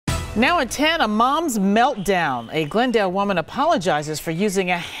Now at 10, a mom's meltdown. A Glendale woman apologizes for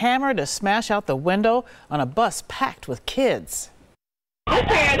using a hammer to smash out the window on a bus packed with kids. This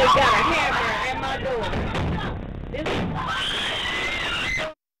parent has got a hammer at my door.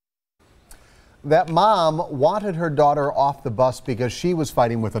 That mom wanted her daughter off the bus because she was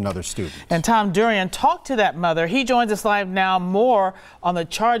fighting with another student. And Tom Durian talked to that mother. He joins us live now. More on the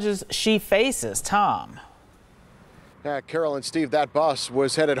charges she faces. Tom. Carol and Steve, that bus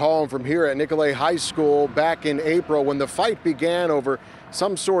was headed home from here at Nicolay High School back in April when the fight began over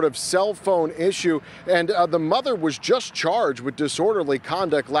some sort of cell phone issue. And the mother was just charged with disorderly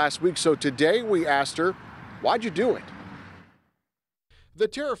conduct last week. So today we asked her, why'd you do it? The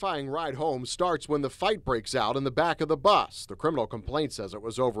terrifying ride home starts when the fight breaks out in the back of the bus. The criminal complaint says it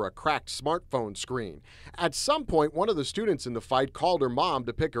was over a cracked smartphone screen. At some point, one of the students in the fight called her mom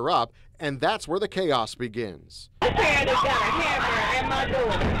to pick her up, and that's where the chaos begins. This parent has got a hammer at my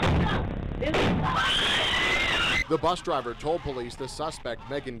door. The bus driver told police the suspect,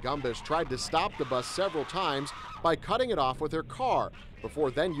 Megan Gumbis, tried to stop the bus several times by cutting it off with her car,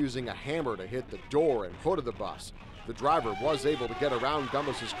 before then using a hammer to hit the door and hood of the bus. The driver was able to get around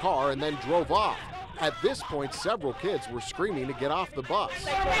Gumbis' car and then drove off. At this point, several kids were screaming to get off the bus.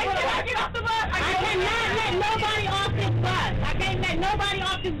 I cannot let nobody off this bus. I can't let nobody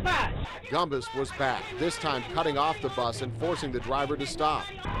off this bus. Gumbis was back, this time cutting off the bus and forcing the driver to stop.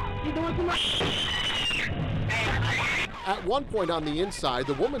 You're doing too much. At one point on the inside,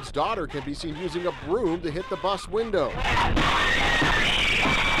 the woman's daughter can be seen using a broom to hit the bus window.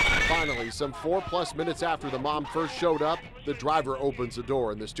 Finally, some 4+ minutes after the mom first showed up, the driver opens the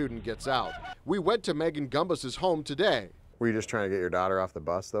door and the student gets out. We went to Megan Gumbis' home today. Were you just trying to get your daughter off the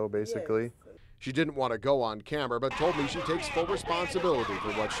bus, though, basically? Yes. She didn't want to go on camera, but told me she takes full responsibility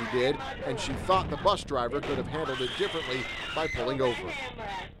for what she did, and she thought the bus driver could have handled it differently by pulling over.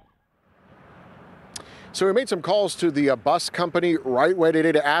 So we made some calls to the bus company right away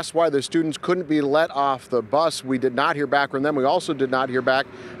today to ask why the students couldn't be let off the bus. We did not hear back from them. We also did not hear back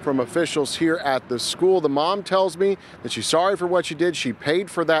from officials here at the school. The mom tells me that she's sorry for what she did. She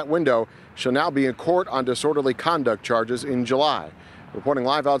paid for that window. She'll now be in court on disorderly conduct charges in July. Reporting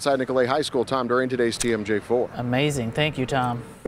live outside Nicolay High School, Tom Durian, today's TMJ4. Amazing. Thank you, Tom.